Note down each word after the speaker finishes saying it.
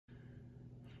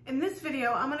In this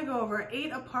video, I'm gonna go over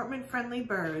 8 apartment-friendly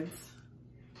birds.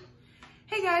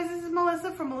 Hey guys, this is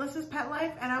Melissa from Melissa's Pet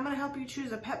Life, and I'm gonna help you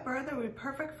choose a pet bird that would be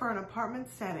perfect for an apartment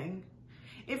setting.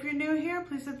 If you're new here,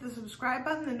 please hit the subscribe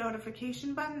button, the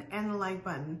notification button, and the like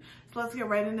button. So let's get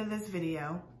right into this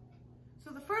video.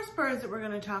 So the first birds that we're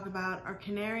gonna talk about are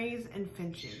canaries and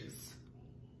finches.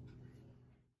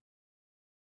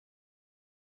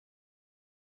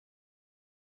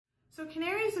 So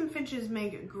canaries and finches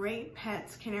make great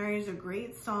pets. Canaries are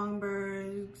great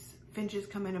songbirds. Finches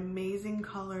come in amazing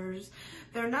colors.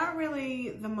 They're not really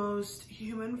the most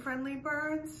human-friendly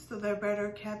birds, so they're better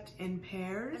kept in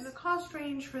pairs. And the cost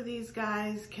range for these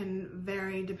guys can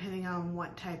vary depending on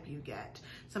what type you get.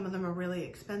 Some of them are really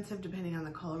expensive depending on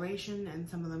the coloration, and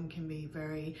some of them can be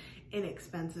very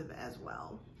inexpensive as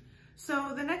well.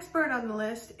 So the next bird on the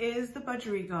list is the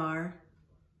budgies.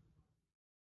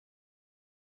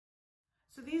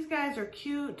 So these guys are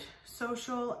cute,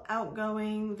 social,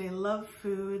 outgoing, they love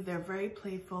food, they're very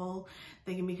playful,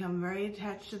 they can become very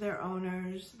attached to their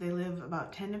owners. They live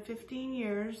about 10 to 15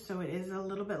 years, so it is a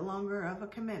little bit longer of a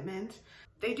commitment.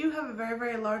 They do have a very,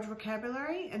 very large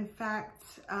vocabulary. In fact,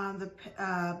 the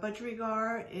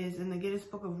budgies is in the Guinness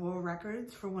Book of World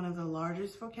Records for one of the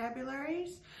largest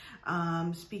vocabularies,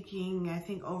 speaking, I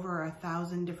think, over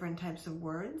 1,000 different types of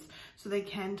words. So they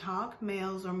can talk.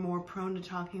 Males are more prone to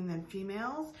talking than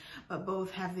females, but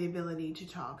both have the ability to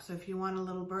talk. So if you want a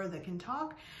little bird that can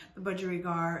talk, the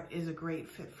budgies is a great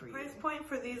fit for you. Price point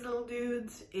for these little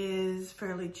dudes is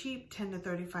fairly cheap, $10 to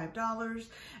 $35,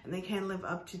 and they can live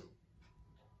up to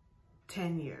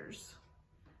 10 years.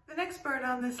 The next bird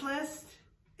on this list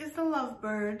is the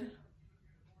lovebird.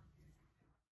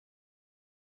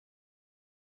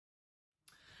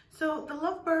 So the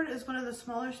lovebird is one of the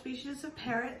smaller species of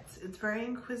parrots. It's very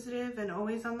inquisitive and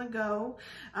always on the go.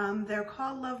 They're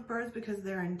called lovebirds because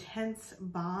they're intense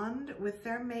bond with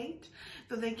their mate.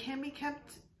 Though they can be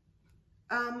kept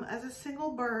as a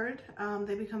single bird,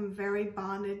 they become very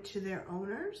bonded to their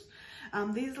owners.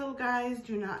 These little guys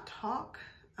do not talk.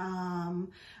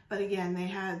 But again,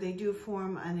 they do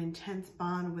form an intense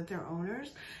bond with their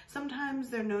owners. Sometimes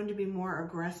they're known to be more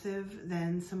aggressive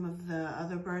than some of the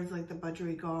other birds like the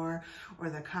budgies or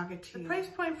the cockatiels. The price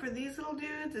point for these little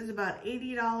dudes is about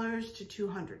 $80 to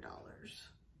 $200.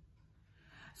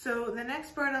 So the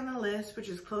next bird on the list, which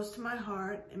is close to my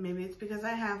heart, and maybe it's because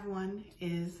I have one,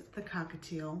 is the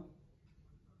cockatiel.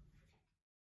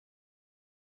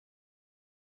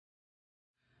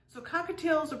 So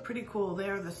cockatiels are pretty cool. They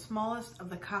are the smallest of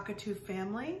the cockatoo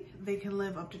family. They can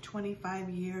live up to 25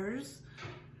 years.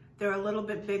 They're a little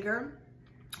bit bigger.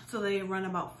 So they run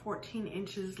about 14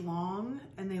 inches long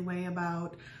and they weigh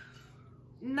about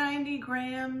 90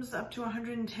 grams up to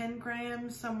 110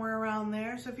 grams, somewhere around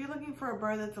there. So if you're looking for a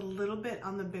bird that's a little bit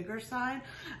on the bigger side,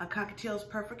 a cockatiel is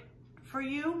perfect for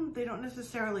you. They don't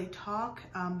necessarily talk,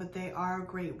 but they are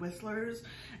great whistlers,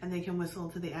 and they can whistle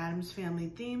to the Addams Family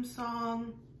theme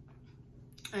song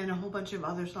and a whole bunch of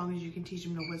other songs you can teach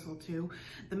them to whistle to.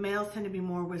 The males tend to be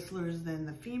more whistlers than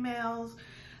the females.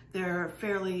 They're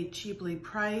fairly cheaply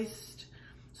priced,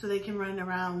 so they can run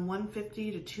around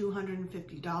 $150 to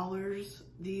 $250.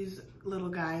 These little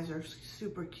guys are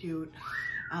super cute,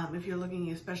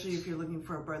 especially if you're looking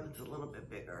for a bird that's a little bit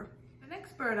bigger. The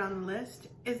next bird on the list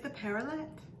is the parrolet.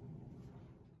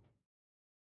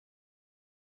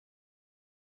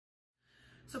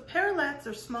 So parrolets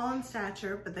are small in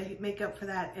stature, but they make up for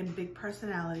that in big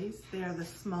personalities. They are the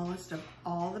smallest of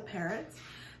all the parrots.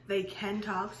 They can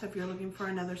talk, so if you're looking for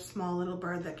another small little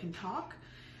bird that can talk,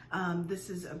 this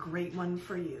is a great one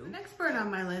for you. The next bird on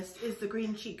my list is the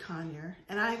green-cheeked conure,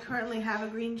 and I currently have a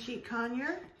green-cheeked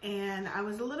conure, and I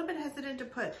was a little bit hesitant to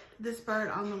put this bird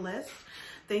on the list.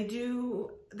 They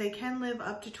can live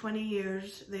up to 20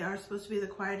 years. They are supposed to be the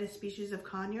quietest species of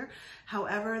conure.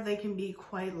 However, they can be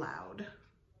quite loud.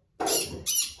 This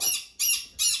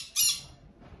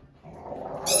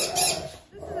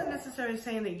isn't necessarily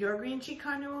saying that your green-cheeked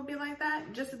conure will be like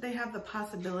that, just that they have the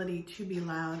possibility to be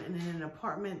loud, and in an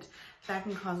apartment that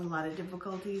can cause a lot of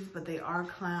difficulties, but they are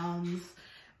clowns.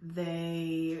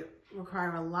 They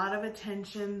require a lot of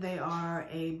attention. They are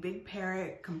a big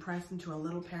parrot compressed into a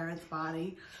little parrot's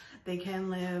body. They can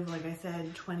live, like I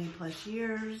said, 20 plus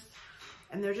years,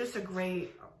 and they're just a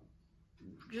great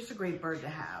bird to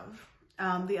have.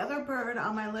 The other bird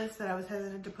on my list that I was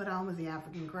hesitant to put on was the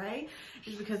African gray,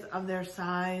 just because of their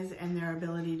size and their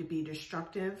ability to be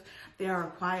destructive. They are a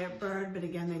quiet bird, but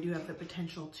again, they do have the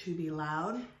potential to be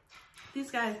loud. These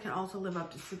guys can also live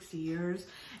up to 60 years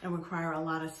and require a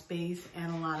lot of space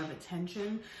and a lot of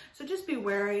attention. So just be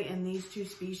wary in these two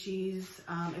species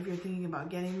if you're thinking about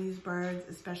getting these birds,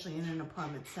 especially in an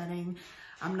apartment setting.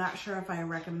 I'm not sure if I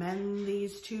recommend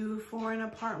these two for an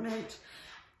apartment,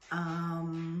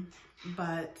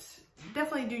 but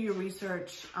definitely do your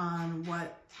research on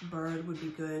what bird would be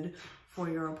good for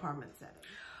your apartment setting.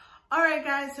 All right,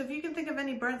 guys, so if you can think of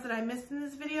any birds that I missed in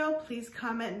this video, please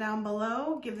comment down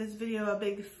below. Give this video a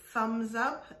big thumbs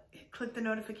up. Click the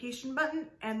notification button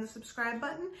and the subscribe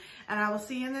button, and I will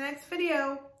see you in the next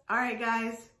video. All right,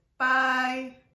 guys, bye.